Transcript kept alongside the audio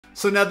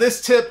So now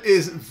this tip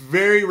is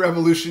very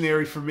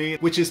revolutionary for me,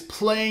 which is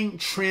playing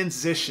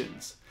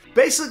transitions.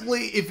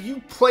 Basically, if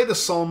you played a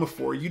song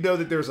before, you know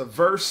that there's a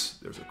verse,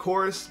 there's a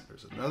chorus,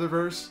 there's another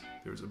verse,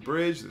 there's a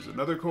bridge, there's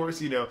another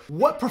chorus, you know.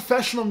 What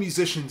professional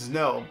musicians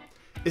know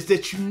is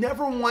that you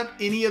never want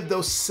any of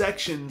those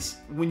sections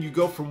when you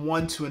go from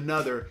one to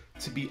another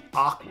to be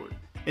awkward.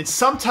 And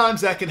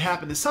sometimes that can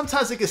happen, and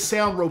sometimes it can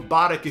sound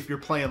robotic if you're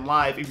playing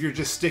live, if you're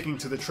just sticking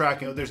to the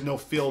track and there's no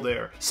feel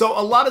there. So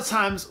a lot of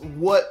times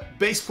what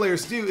bass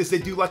players do is they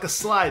do like a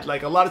slide.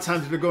 Like a lot of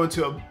times if they're going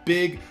to a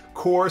big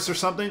chorus or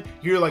something,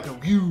 you're like a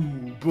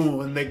boom,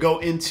 and they go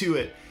into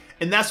it.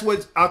 And that's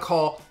what I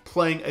call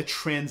playing a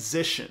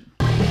transition.